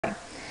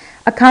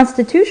A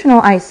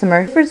constitutional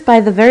isomer differs by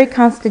the very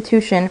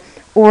constitution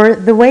or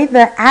the way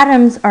the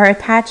atoms are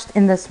attached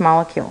in this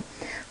molecule.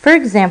 For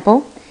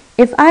example,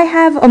 if I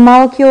have a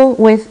molecule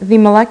with the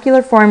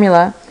molecular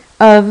formula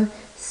of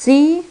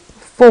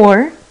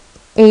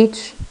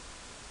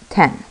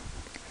C4H10,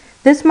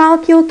 this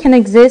molecule can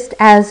exist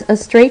as a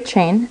straight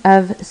chain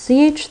of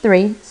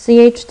CH3,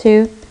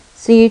 CH2,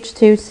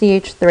 CH2,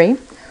 CH3,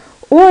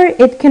 or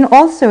it can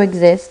also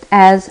exist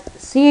as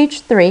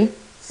CH3,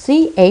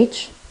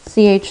 CH,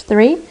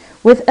 CH3,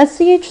 with a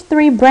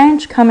CH3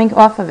 branch coming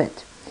off of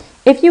it.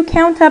 If you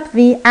count up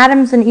the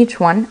atoms in each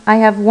one, I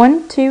have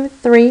 1, 2,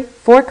 3,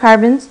 4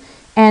 carbons,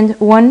 and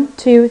 1,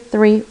 2,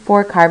 3,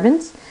 4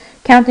 carbons.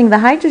 Counting the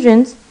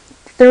hydrogens,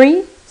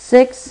 3,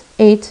 6,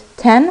 8,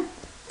 10,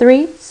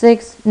 3,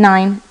 6,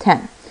 9,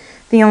 10.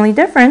 The only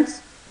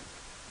difference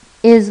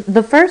is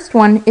the first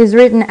one is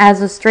written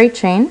as a straight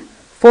chain,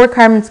 4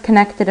 carbons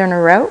connected in a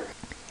row.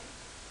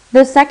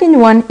 The second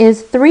one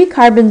is 3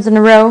 carbons in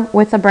a row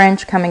with a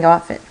branch coming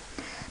off it.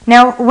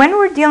 Now, when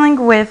we're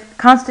dealing with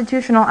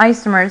constitutional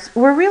isomers,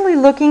 we're really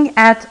looking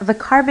at the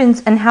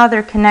carbons and how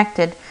they're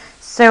connected.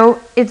 So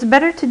it's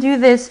better to do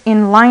this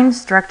in line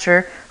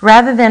structure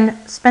rather than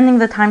spending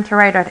the time to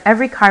write out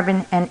every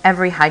carbon and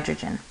every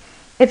hydrogen.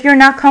 If you're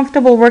not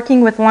comfortable working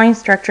with line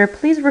structure,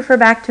 please refer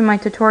back to my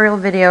tutorial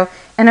video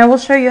and I will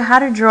show you how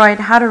to draw it,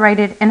 how to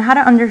write it, and how to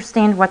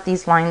understand what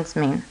these lines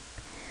mean.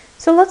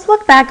 So let's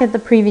look back at the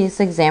previous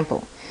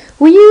example.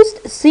 We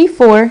used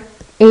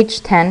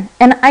C4H10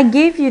 and I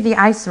gave you the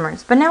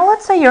isomers, but now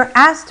let's say you're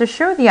asked to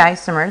show the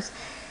isomers.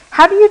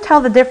 How do you tell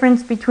the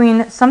difference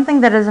between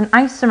something that is an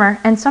isomer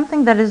and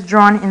something that is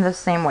drawn in the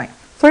same way?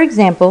 For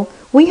example,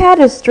 we had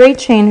a straight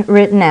chain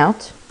written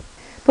out,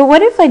 but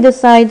what if I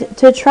decide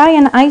to try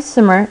an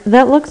isomer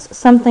that looks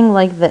something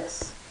like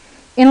this?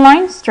 In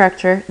line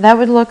structure, that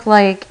would look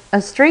like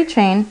a straight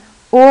chain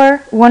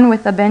or one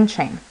with a bend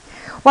chain.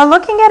 While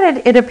looking at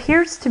it, it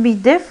appears to be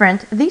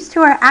different. These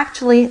two are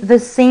actually the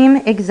same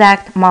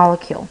exact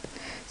molecule.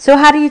 So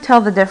how do you tell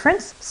the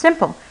difference?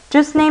 Simple.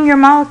 Just name your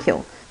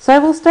molecule. So I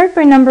will start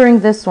by numbering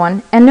this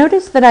one, and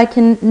notice that I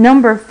can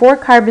number 4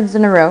 carbons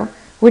in a row,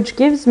 which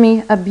gives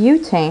me a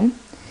butane.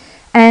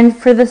 And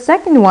for the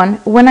second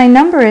one, when I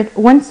number it,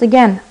 once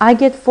again, I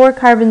get 4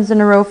 carbons in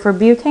a row for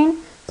butane,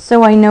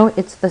 so I know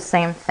it's the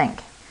same thing.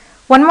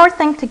 One more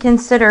thing to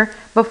consider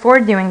before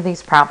doing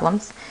these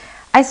problems.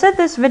 I said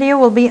this video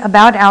will be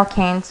about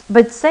alkanes,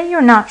 but say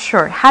you're not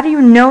sure. How do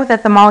you know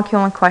that the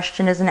molecule in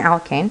question is an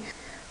alkane?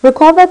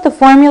 Recall that the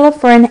formula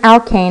for an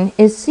alkane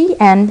is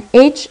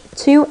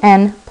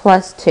CnH2n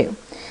plus 2.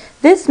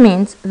 This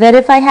means that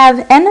if I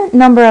have n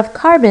number of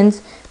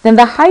carbons, then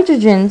the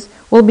hydrogens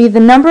will be the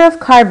number of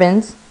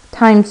carbons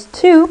times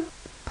 2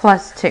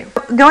 plus 2.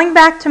 Going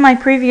back to my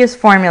previous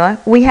formula,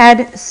 we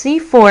had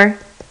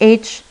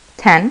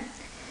C4H10.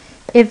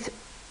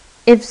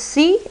 If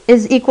C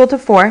is equal to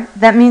 4,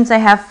 that means I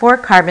have 4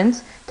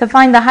 carbons. To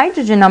find the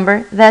hydrogen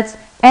number, that's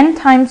n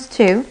times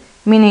 2,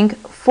 meaning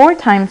 4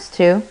 times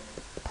 2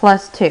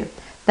 plus 2.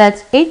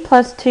 That's 8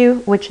 plus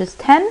 2, which is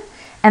 10,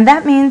 and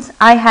that means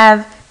I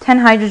have 10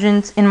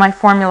 hydrogens in my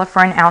formula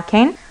for an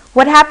alkane.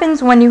 What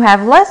happens when you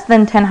have less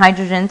than 10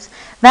 hydrogens?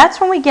 That's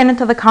when we get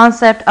into the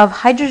concept of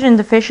hydrogen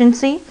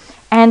deficiency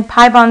and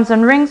pi bonds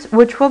and rings,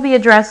 which will be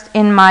addressed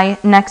in my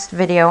next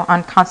video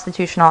on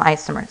constitutional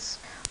isomers.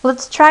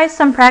 Let's try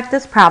some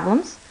practice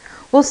problems.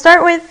 We'll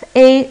start with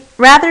a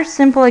rather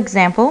simple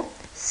example,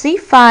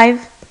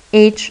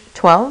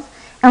 C5H12,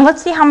 and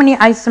let's see how many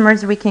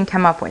isomers we can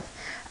come up with.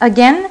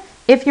 Again,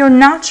 if you're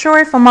not sure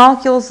if a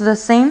molecule is the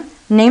same,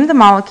 name the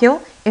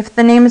molecule. If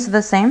the name is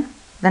the same,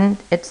 then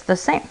it's the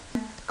same.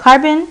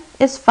 Carbon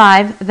is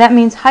 5. That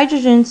means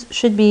hydrogens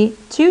should be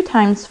 2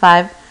 times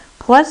 5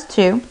 plus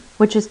 2,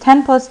 which is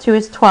 10 plus 2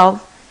 is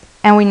 12,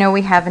 and we know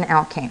we have an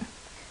alkane.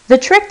 The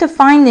trick to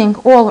finding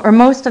all or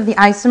most of the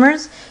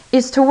isomers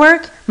is to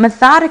work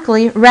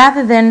methodically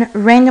rather than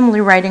randomly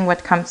writing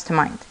what comes to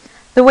mind.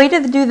 The way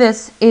to do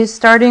this is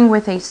starting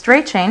with a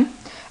straight chain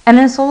and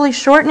then slowly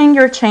shortening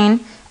your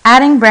chain,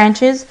 adding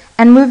branches,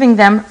 and moving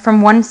them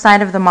from one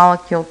side of the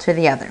molecule to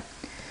the other.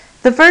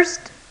 The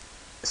first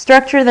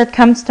structure that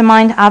comes to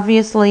mind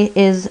obviously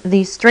is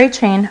the straight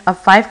chain of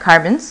 5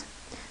 carbons.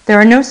 There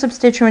are no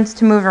substituents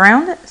to move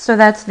around, so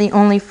that's the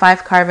only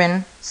 5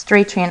 carbon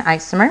straight chain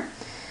isomer.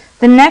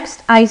 The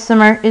next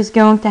isomer is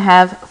going to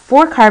have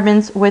 4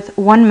 carbons with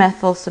 1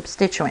 methyl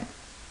substituent.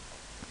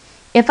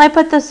 If I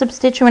put the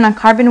substituent on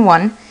carbon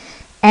 1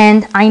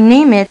 and I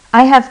name it,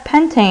 I have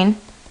pentane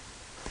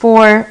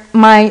for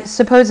my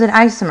supposed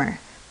isomer,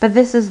 but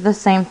this is the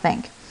same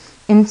thing.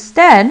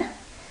 Instead,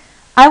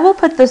 I will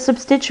put the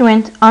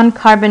substituent on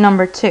carbon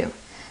number 2.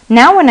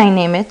 Now when I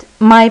name it,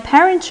 my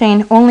parent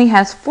chain only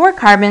has 4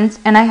 carbons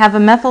and I have a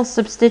methyl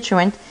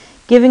substituent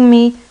giving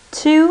me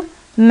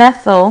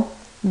 2-methyl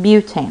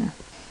butane.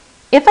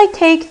 If I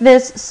take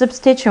this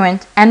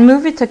substituent and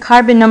move it to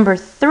carbon number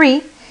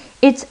 3,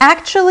 it's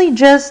actually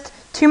just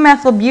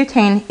 2-methyl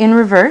butane in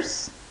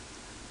reverse.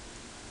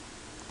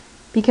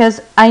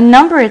 because I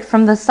number it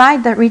from the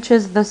side that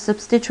reaches the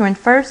substituent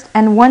first,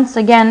 and once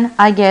again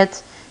I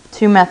get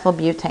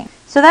 2-methylbutane.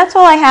 So that's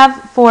all I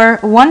have for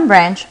one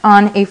branch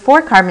on a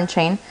 4-carbon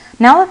chain.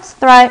 Now let's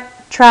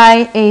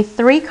try a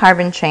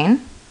 3-carbon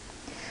chain.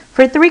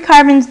 For 3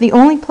 carbons, the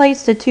only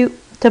place to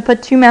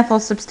put 2-methyl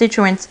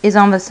substituents is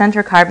on the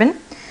center carbon.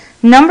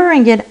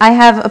 Numbering it, I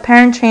have a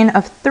parent chain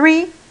of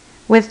 3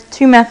 with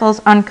 2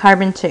 methyls on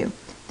carbon 2.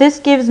 This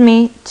gives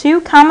me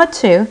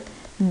 2,2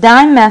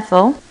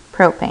 dimethyl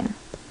propane.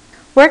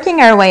 Working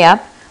our way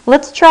up,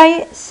 let's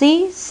try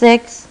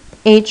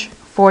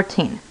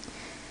C6H14.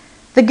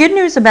 The good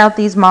news about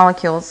these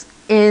molecules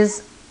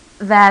is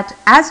that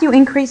as you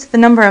increase the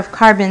number of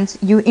carbons,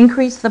 you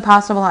increase the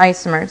possible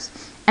isomers.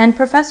 And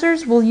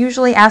professors will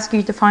usually ask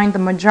you to find the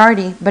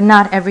majority, but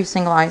not every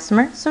single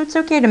isomer, so it's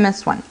okay to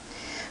miss one.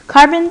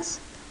 Carbons,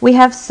 we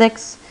have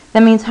 6.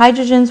 That means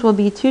hydrogens will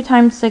be 2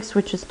 times 6,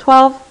 which is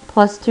 12,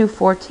 plus 2,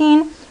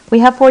 14. We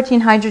have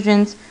 14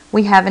 hydrogens.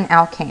 We have an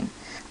alkane.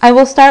 I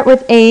will start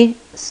with a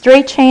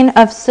straight chain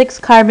of 6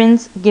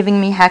 carbons, giving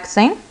me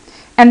hexane,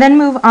 and then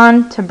move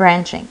on to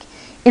branching.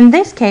 In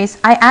this case,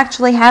 I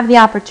actually have the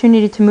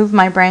opportunity to move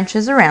my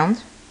branches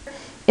around.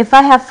 If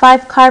I have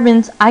 5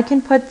 carbons, I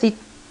can put the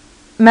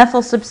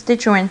methyl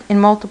substituent in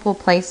multiple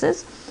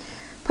places.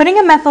 Putting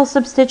a methyl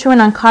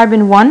substituent on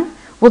carbon 1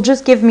 will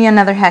just give me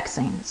another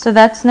hexane, so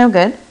that's no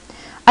good.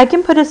 I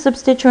can put a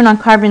substituent on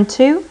carbon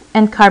 2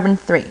 and carbon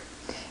 3.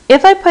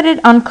 If I put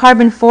it on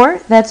carbon 4,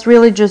 that's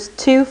really just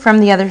 2 from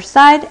the other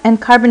side,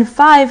 and carbon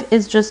 5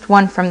 is just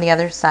 1 from the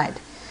other side.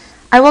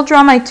 I will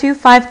draw my 2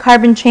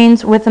 5-carbon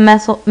chains with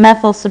a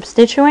methyl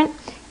substituent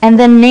and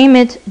then name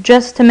it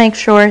just to make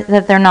sure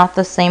that they're not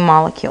the same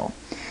molecule.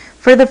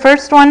 For the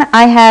first one,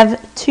 I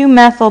have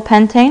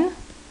 2-methylpentane,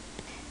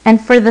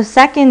 and for the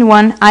second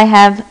one, I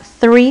have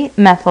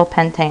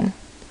 3-methylpentane.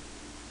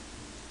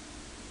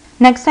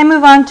 Next, I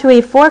move on to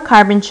a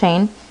 4-carbon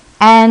chain,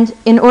 and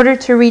in order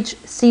to reach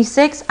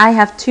C6, I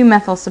have 2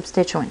 methyl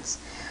substituents.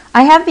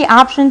 I have the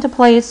option to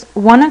place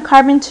one on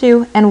carbon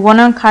 2 and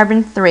one on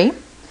carbon 3,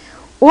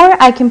 or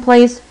I can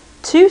place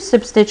 2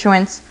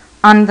 substituents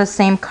on the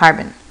same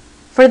carbon.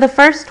 For the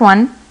first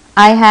one,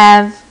 I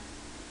have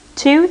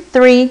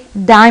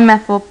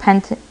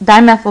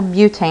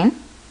 2,3-dimethylbutane.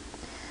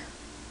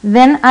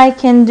 Then I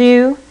can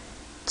do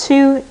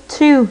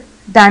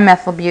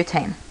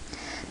 2,2-dimethylbutane.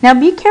 Now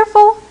be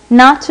careful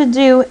not to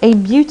do a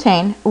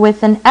butane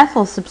with an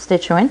ethyl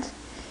substituent,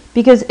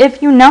 because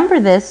if you number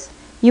this,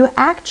 you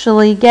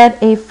actually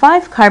get a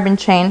 5-carbon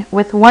chain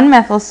with 1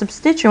 methyl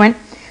substituent,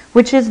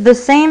 which is the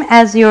same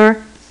as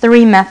your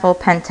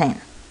 3-methylpentane.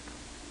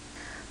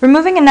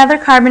 Removing another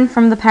carbon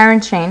from the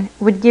parent chain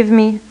would give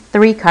me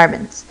 3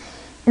 carbons.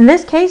 In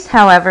this case,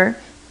 however,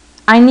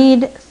 I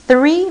need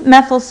 3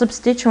 methyl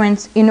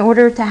substituents in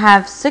order to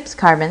have 6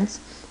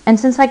 carbons, and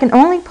since I can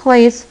only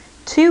place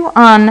 2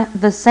 on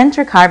the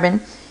center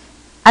carbon,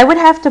 I would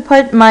have to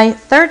put my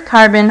 3rd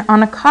carbon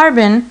on a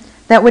carbon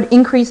that would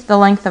increase the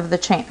length of the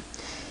chain.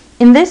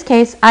 In this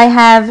case, I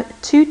have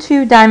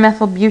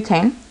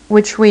 2,2-dimethylbutane,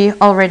 which we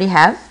already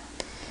have.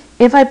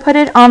 If I put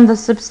it on the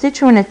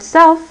substituent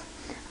itself,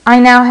 I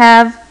now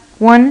have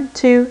 1,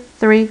 2,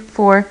 3,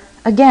 4,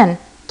 again,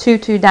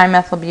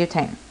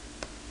 2,2-dimethylbutane.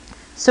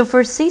 So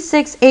for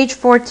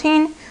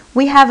C6H14,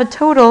 we have a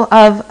total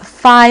of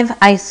 5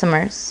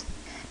 isomers.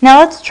 Now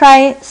let's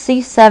try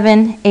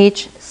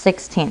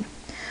C7H16.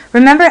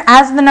 Remember,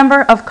 as the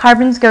number of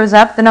carbons goes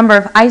up, the number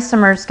of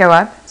isomers go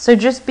up. So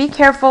just be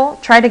careful,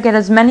 try to get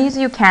as many as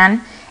you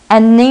can,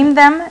 and name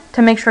them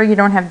to make sure you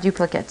don't have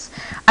duplicates.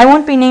 I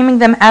won't be naming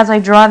them as I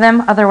draw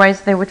them, otherwise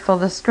they would fill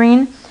the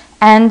screen.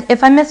 And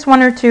if I miss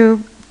 1 or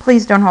 2,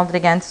 please don't hold it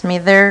against me.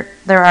 There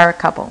are a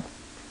couple.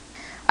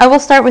 I will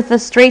start with a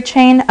straight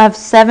chain of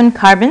 7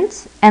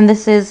 carbons, and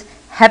this is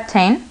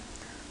heptane.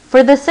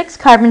 For the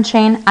 6-carbon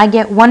chain, I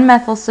get 1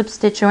 methyl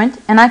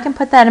substituent, and I can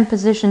put that in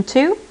position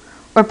 2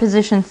 or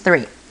position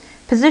 3.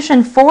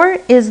 Position 4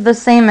 is the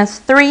same as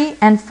 3,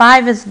 and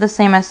 5 is the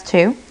same as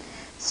 2.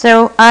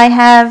 So I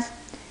have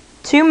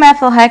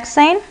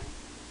 2-methylhexane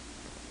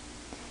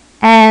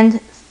and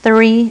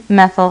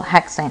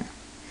 3-methylhexane.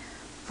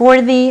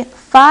 For the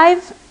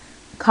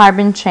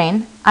 5-carbon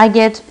chain, I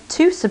get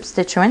 2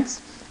 substituents.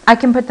 I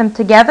can put them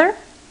together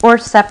or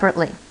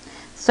separately.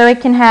 So I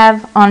can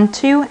have on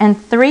 2 and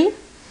 3,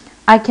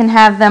 I can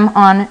have them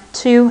on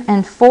 2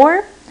 and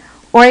 4,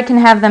 or I can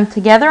have them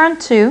together on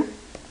 2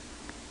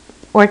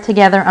 or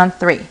together on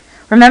 3.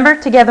 Remember,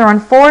 together on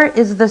 4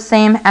 is the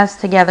same as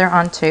together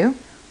on 2.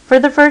 For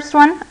the first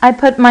one, I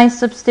put my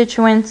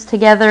substituents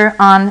together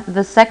on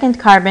the 2nd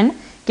carbon,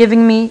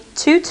 giving me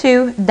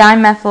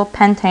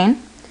 2,2-dimethylpentane.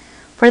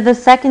 For the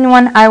second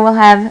one, I will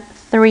have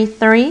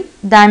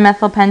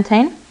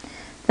 3,3-dimethylpentane.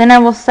 Then I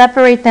will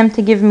separate them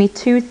to give me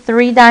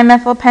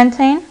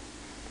 2,3-dimethylpentane.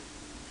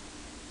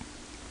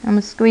 I'm going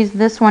to squeeze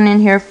this one in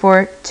here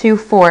for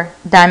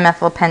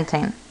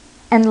 2,4-dimethylpentane.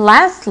 And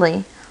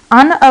lastly,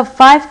 on a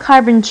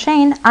 5-carbon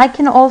chain, I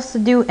can also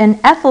do an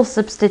ethyl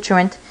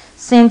substituent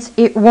since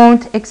it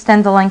won't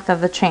extend the length of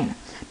the chain.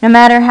 no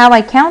matter how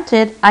I count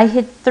it, I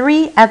hit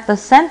 3 at the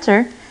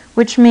center,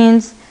 which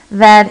means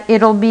that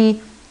it'll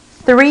be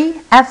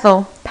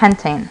 3-ethyl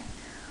pentane.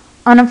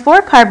 On a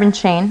 4-carbon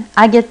chain,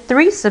 I get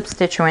 3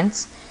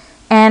 substituents,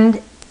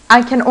 and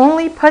I can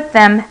only put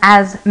them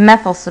as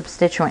methyl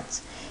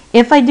substituents.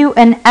 If I do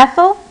an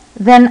ethyl,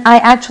 then I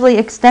actually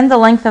extend the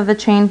length of the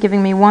chain,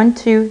 giving me 1,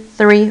 2,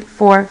 3,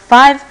 4,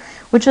 5,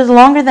 which is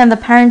longer than the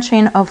parent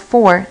chain of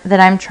 4 that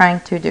I'm trying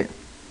to do.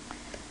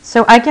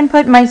 So I can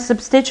put my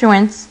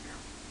substituents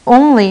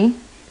only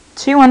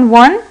 2 on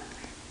one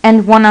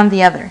and 1 on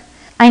the other.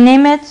 I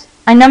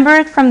number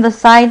it from the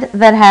side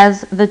that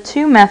has the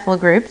 2 methyl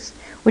groups,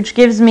 which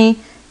gives me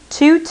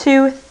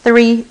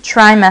 2,2,3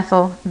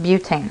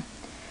 trimethyl-butane.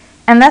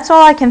 And that's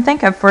all I can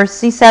think of for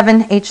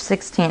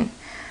C7H16.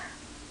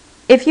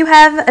 If you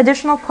have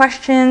additional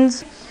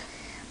questions,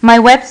 my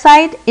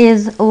website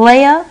is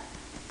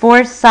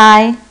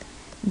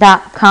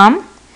leah4sci.com.